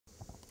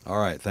All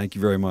right, thank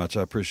you very much.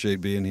 I appreciate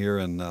being here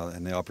and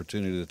the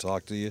opportunity to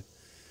talk to you.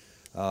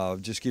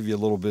 Just give you a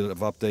little bit of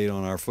update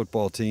on our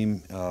football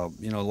team.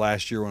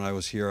 Last year when I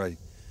was here, I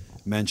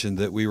mentioned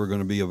that we were going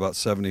to be about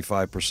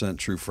 75%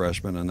 true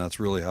freshmen, and that's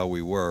really how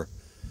we were.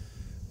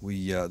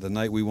 The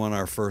night we won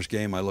our first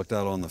game, I looked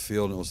out on the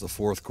field, and it was the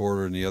fourth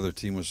quarter, and the other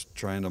team was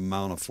trying to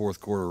mount a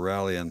fourth quarter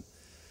rally, and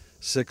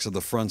six of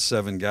the front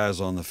seven guys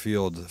on the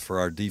field for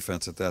our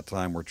defense at that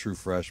time were true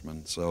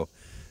freshmen. So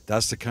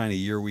that's the kind of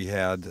year we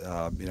had.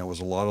 It was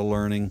a lot of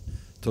learning,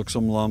 took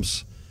some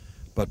lumps,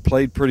 but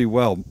played pretty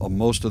well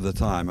most of the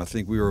time. I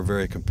think we were a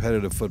very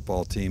competitive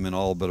football team in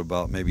all but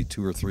about maybe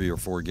 2 or 3 or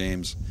 4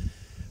 games.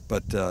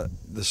 But the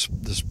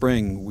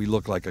spring, we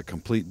look like a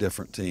complete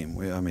different team.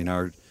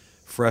 Our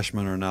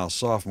freshmen are now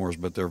sophomores,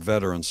 but they're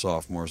veteran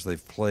sophomores.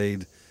 They've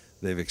played,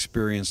 they've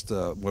experienced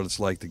what it's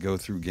like to go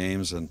through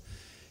games, and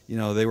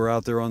they were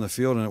out there on the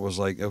field, and it was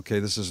like, okay,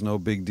 this is no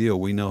big deal.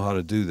 We know how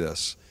to do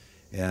this.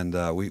 And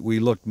we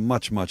looked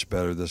much, much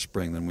better this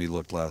spring than we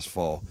looked last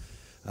fall.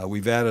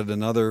 We've added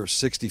another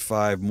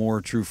 65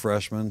 more true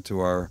freshmen to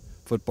our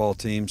football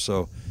team.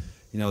 So,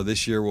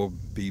 this year will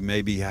be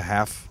maybe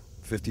half,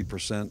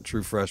 50%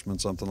 true freshmen,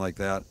 something like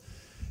that.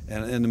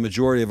 And the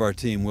majority of our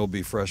team will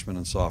be freshmen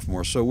and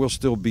sophomores. So we'll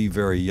still be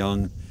very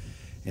young.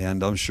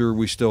 And I'm sure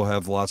we still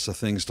have lots of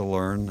things to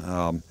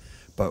learn.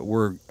 But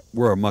we're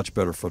a much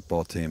better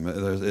football team.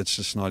 It's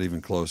just not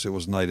even close. It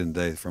was night and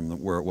day from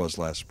where it was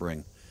last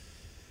spring.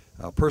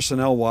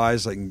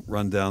 Personnel-wise, I can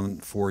run down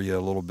for you a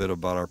little bit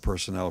about our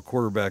personnel.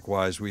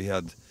 Quarterback-wise, we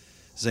had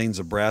Zane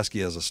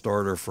Zabrowski as a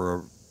starter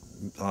for,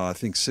 I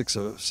think, six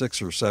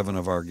or seven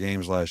of our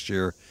games last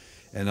year.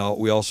 And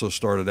we also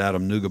started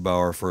Adam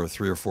Neugebauer for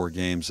 3 or 4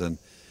 games. And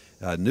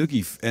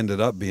Nugi ended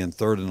up being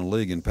third in the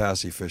league in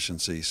pass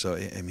efficiency. So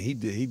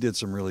he did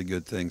some really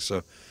good things.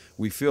 So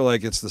we feel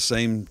like it's the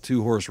same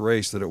two-horse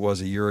race that it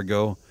was a year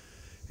ago.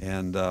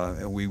 And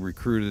we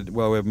recruited,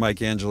 we have Mike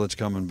Angelich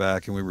coming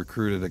back, and we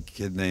recruited a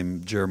kid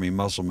named Jeremy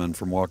Musselman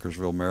from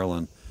Walkersville,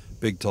 Maryland.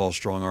 Big, tall,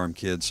 strong-arm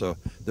kid. So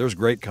there's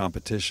great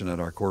competition at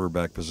our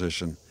quarterback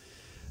position.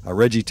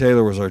 Reggie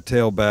Taylor was our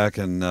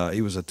tailback, and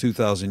he was a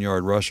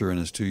 2,000-yard rusher in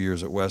his 2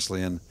 years at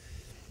Wesleyan.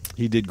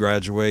 He did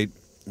graduate.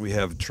 We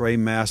have Trey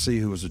Massey,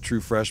 who was a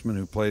true freshman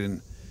who played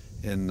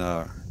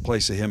in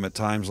place of him at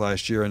times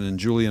last year, and then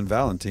Julian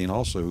Valentine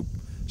also, who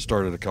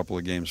started a couple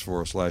of games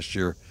for us last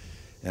year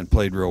and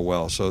played real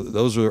well. So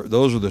those are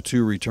the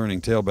two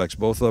returning tailbacks.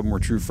 Both of them were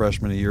true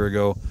freshmen a year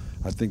ago.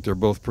 I think they're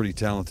both pretty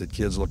talented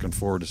kids. Looking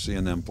forward to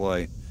seeing them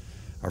play.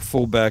 Our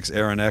fullbacks,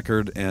 Aaron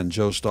Eckerd and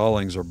Joe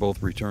Stallings, are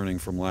both returning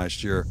from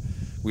last year.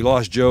 We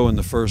lost Joe in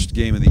the first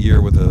game of the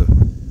year with a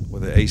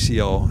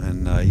ACL,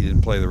 and he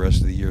didn't play the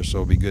rest of the year, so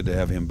it'll be good to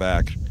have him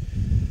back.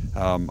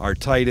 Our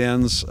tight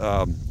ends,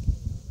 that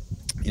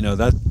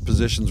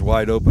position's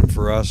wide open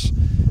for us.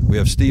 We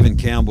have Stephen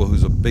Campbell,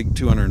 who's a big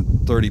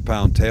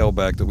 230-pound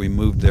tailback that we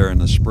moved there in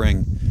the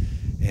spring,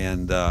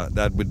 and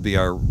that would be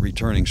our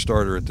returning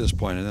starter at this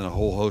point, and then a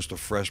whole host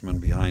of freshmen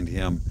behind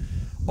him.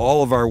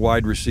 All of our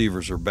wide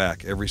receivers are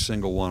back, every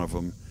single one of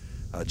them.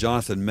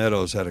 Jonathan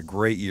Meadows had a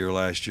great year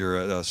last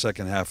year,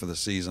 second half of the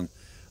season.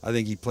 I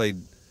think he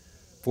played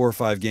 4 or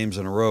 5 games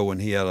in a row when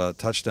he had a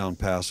touchdown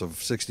pass of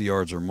 60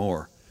 yards or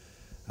more.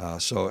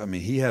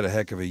 He had a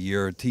heck of a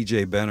year.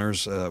 T.J.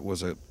 Benners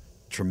was a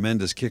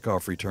tremendous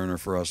kickoff returner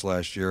for us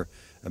last year.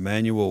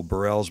 Emmanuel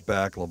Burrell's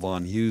back.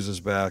 Levon Hughes is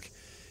back.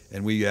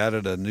 And we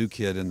added a new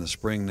kid in the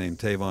spring named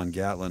Tavon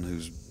Gatlin,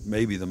 who's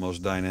maybe the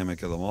most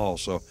dynamic of them all.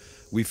 So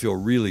we feel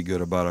really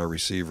good about our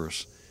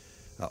receivers.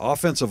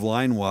 Offensive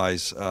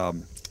line-wise,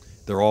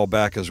 they're all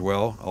back as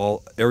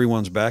well.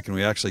 Everyone's back, and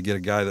we actually get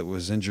a guy that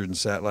was injured and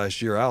sat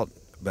last year out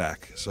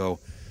back. So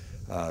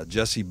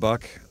Jesse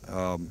Buck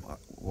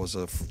was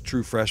a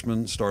true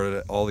freshman, started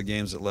at all the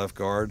games at left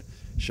guard.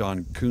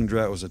 Sean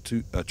Kundrat was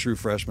a true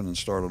freshman and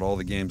started all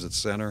the games at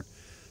center.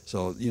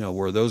 So,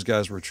 where those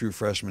guys were true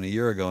freshmen a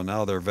year ago,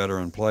 now they're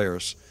veteran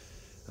players.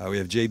 We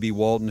have J.B.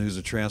 Walton, who's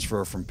a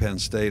transfer from Penn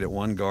State at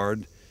one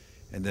guard.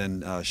 And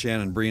then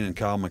Shannon Breen and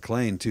Kyle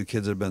McLean, 2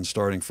 kids that have been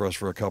starting for us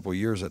for a couple of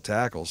years at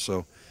tackles.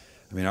 So,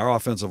 our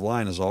offensive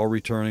line is all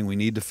returning. We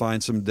need to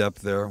find some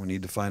depth there. We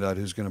need to find out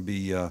who's going to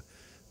be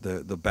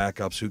the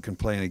backups, who can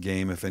play in a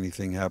game if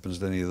anything happens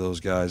to any of those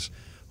guys.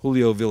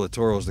 Julio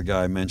Villatoro is the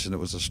guy I mentioned that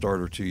was a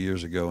starter 2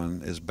 years ago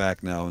and is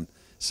back now and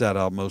sat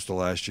out most of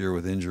last year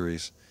with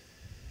injuries.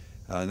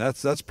 And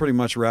that's pretty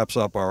much wraps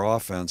up our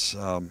offense.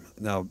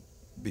 Now,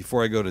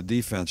 before I go to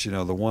defense,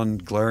 the one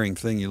glaring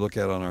thing you look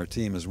at on our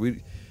team is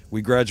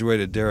we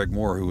graduated Derek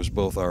Moore, who was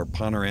both our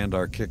punter and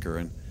our kicker,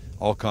 and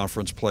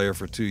all-conference player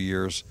for 2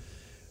 years.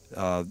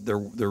 There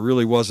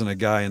really wasn't a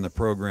guy in the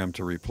program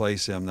to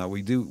replace him. Now,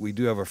 we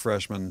do have a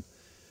freshman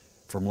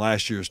from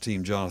last year's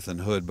team, Jonathan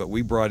Hood, but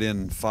we brought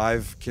in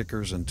 5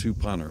 kickers and 2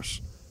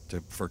 punters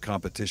for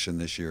competition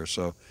this year.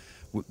 So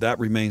that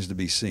remains to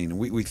be seen.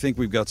 We think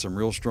we've got some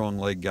real strong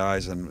leg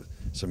guys and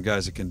some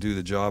guys that can do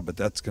the job, but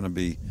that's going to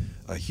be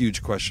a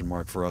huge question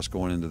mark for us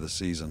going into the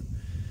season.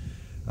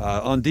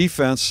 On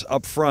defense,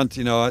 up front,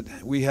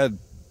 we had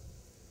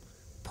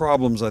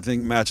problems, I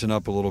think, matching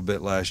up a little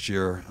bit last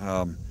year.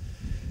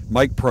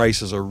 Mike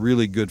Price is a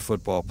really good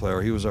football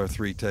player. He was our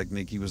 3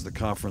 technique. He was the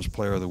conference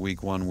player of the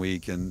week 1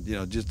 week, and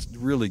just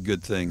really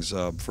good things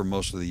for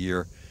most of the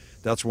year.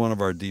 That's one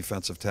of our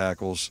defensive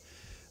tackles.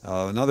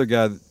 Another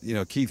guy,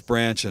 Keith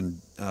Branch,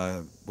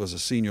 was a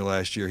senior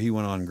last year. He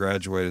went on and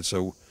graduated.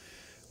 So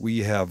we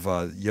have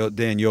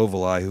Dan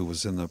Yovalai, who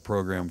was in the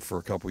program for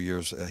a couple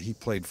years. He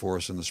played for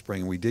us in the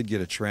spring. We did get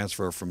a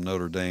transfer from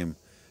Notre Dame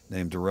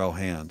named Darrell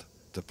Hand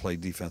to play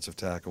defensive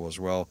tackle as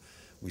well.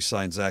 We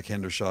signed Zach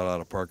Hendershot out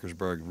of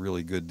Parkersburg,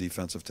 really good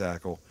defensive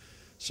tackle.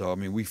 So,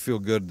 we feel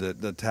good that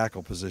the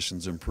tackle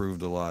position's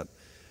improved a lot.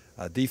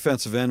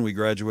 Defensive end, we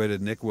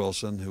graduated Nick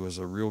Wilson, who is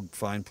a real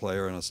fine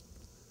player and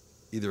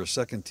either a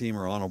second team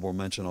or honorable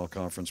mention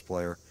all-conference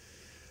player.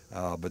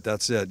 But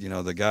that's it.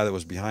 The guy that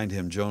was behind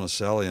him, Jonas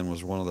Sellian,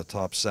 was one of the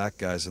top sack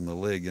guys in the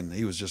league, and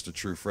he was just a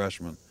true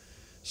freshman.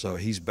 So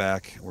he's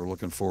back. We're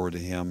looking forward to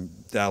him.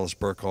 Dallas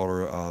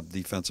Burkhalter,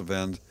 defensive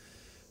end.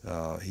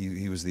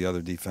 He was the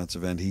other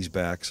defensive end. He's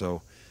back.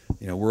 So,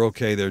 we're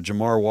okay there.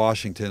 Jamar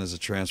Washington is a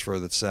transfer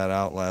that sat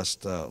out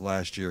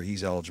last year.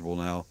 He's eligible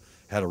now.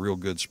 Had a real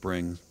good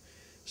spring.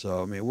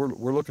 So,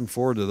 we're looking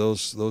forward to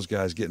those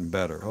guys getting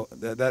better.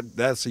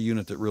 That's a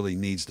unit that really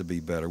needs to be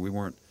better. We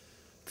weren't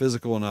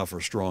physical enough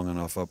or strong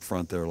enough up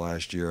front there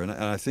last year. And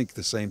I think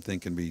the same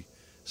thing can be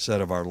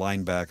said of our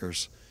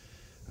linebackers.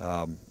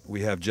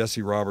 We have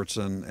Jesse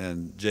Robertson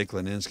and Jake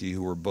Leninsky,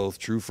 who were both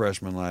true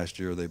freshmen last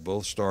year. They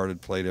both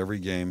started, played every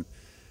game,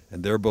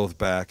 and they're both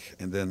back.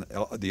 And then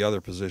the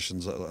other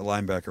positions,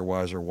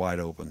 linebacker-wise, are wide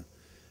open.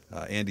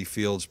 Andy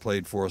Fields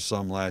played for us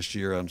some last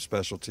year on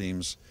special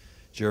teams.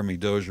 Jeremy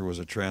Dozier was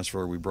a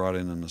transfer we brought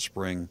in the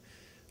spring.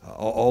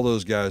 All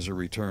those guys are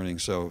returning.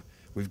 So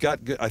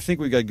I think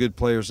we've got good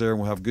players there, and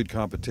we'll have good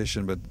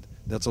competition, but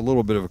that's a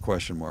little bit of a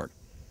question mark.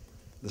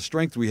 The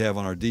strength we have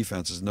on our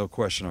defense is no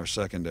question our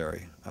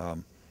secondary.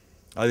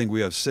 I think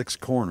we have 6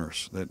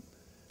 corners that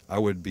I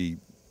would be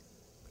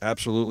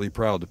absolutely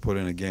proud to put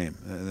in a game.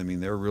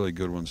 They're really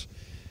good ones.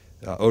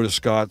 Otis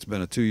Scott's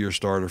been a 2-year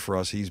starter for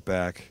us. He's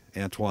back.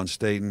 Antoine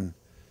Staten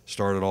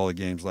started all the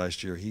games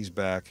last year. He's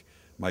back.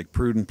 Mike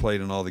Pruden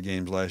played in all the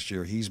games last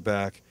year. He's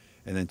back.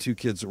 And then 2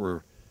 kids that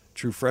were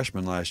true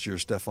freshmen last year,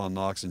 Stephon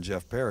Knox and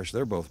Jeff Parrish,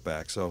 they're both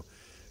back. So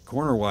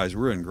corner-wise,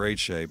 we're in great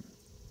shape.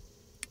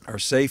 Our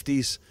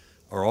safeties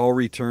are all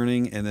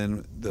returning, and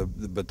then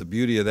but the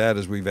beauty of that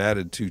is we've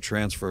added 2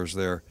 transfers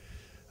there.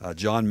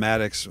 John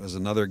Maddox was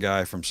another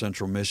guy from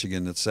Central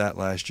Michigan that sat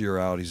last year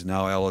out. He's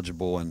now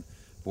eligible, and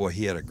boy,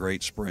 he had a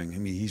great spring.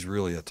 He's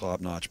really a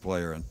top-notch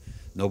player, and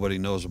nobody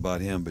knows about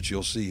him, but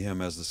you'll see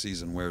him as the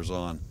season wears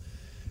on.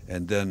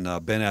 And then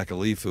Ben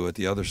Akalifu at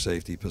the other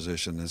safety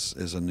position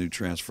is a new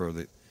transfer,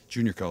 the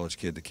junior college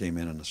kid that came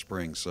in the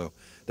spring. So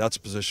that's a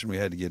position we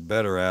had to get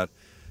better at.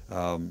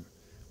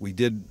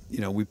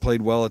 We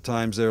played well at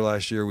times there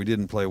last year. We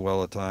didn't play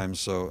well at times.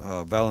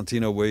 So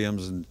Valentino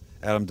Williams and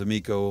Adam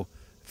D'Amico,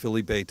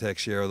 Felipe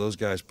Teixeira, those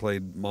guys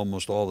played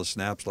almost all the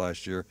snaps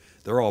last year.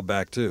 They're all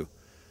back too.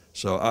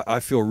 So I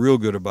feel real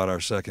good about our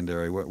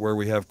secondary. Where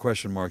we have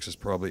question marks is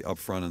probably up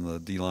front in the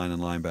D-line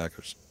and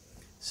linebackers.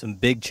 Some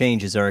big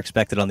changes are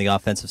expected on the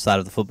offensive side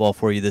of the football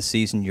for you this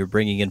season. You're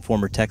bringing in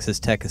former Texas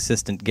Tech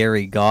assistant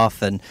Gary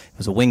Goff, and it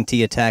was a wing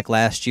tee attack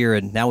last year,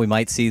 and now we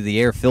might see the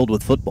air filled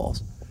with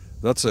footballs.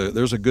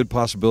 There's a good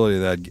possibility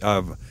of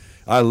that.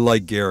 I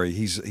like Gary.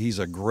 He's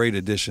a great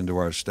addition to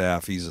our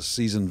staff. He's a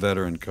seasoned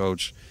veteran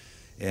coach,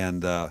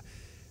 and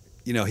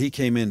he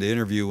came in to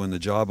interview when the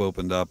job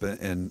opened up,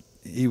 and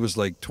he was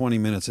like 20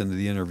 minutes into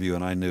the interview,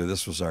 and I knew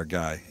this was our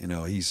guy.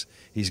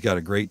 He's got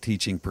a great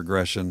teaching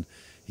progression.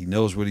 He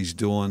knows what he's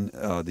doing.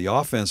 The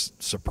offense,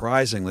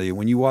 surprisingly,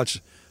 when you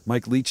watch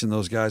Mike Leach and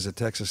those guys at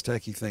Texas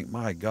Tech, you think,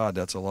 my God,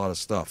 that's a lot of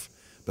stuff.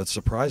 But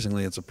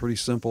surprisingly, it's a pretty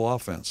simple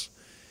offense.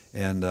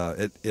 And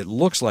it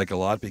looks like a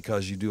lot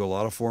because you do a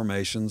lot of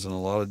formations and a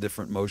lot of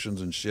different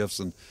motions and shifts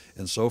and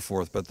so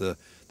forth. But the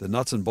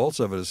nuts and bolts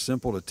of it is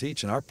simple to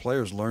teach, and our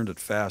players learned it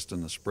fast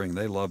in the spring.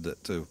 They loved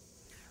it too.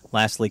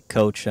 Lastly,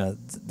 Coach,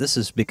 this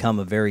has become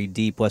a very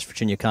deep West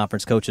Virginia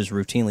Conference. Coaches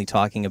routinely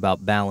talking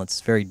about balance.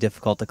 It's very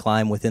difficult to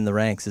climb within the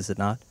ranks, is it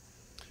not?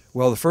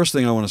 Well, the first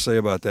thing I want to say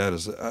about that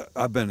is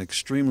I've been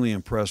extremely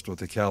impressed with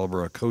the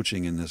caliber of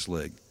coaching in this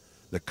league.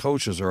 The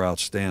coaches are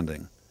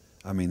outstanding.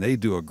 They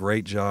do a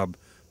great job.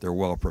 They're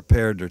well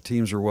prepared. Their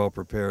teams are well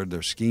prepared.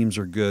 Their schemes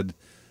are good.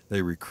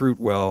 They recruit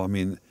well.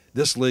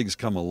 This league's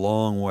come a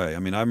long way. I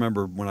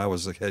remember when I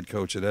was the head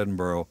coach at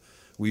Edinboro,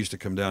 we used to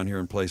come down here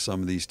and play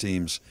some of these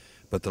teams.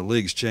 But the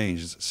league's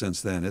changed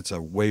since then. It's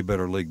a way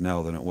better league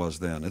now than it was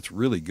then. It's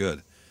really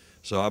good.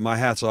 So my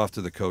hat's off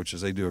to the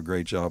coaches. They do a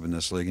great job in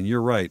this league. And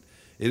you're right,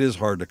 it is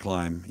hard to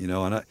climb.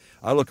 And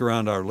I look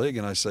around our league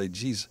and I say,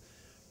 geez,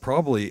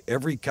 probably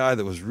every guy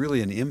that was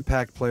really an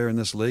impact player in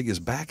this league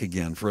is back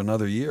again for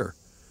another year.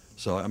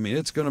 So,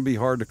 it's going to be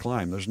hard to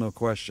climb. There's no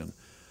question.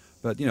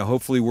 But,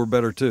 hopefully we're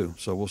better too.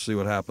 So we'll see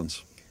what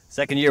happens.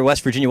 Second-year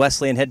West Virginia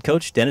Wesleyan head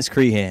coach Dennis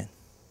Creehan.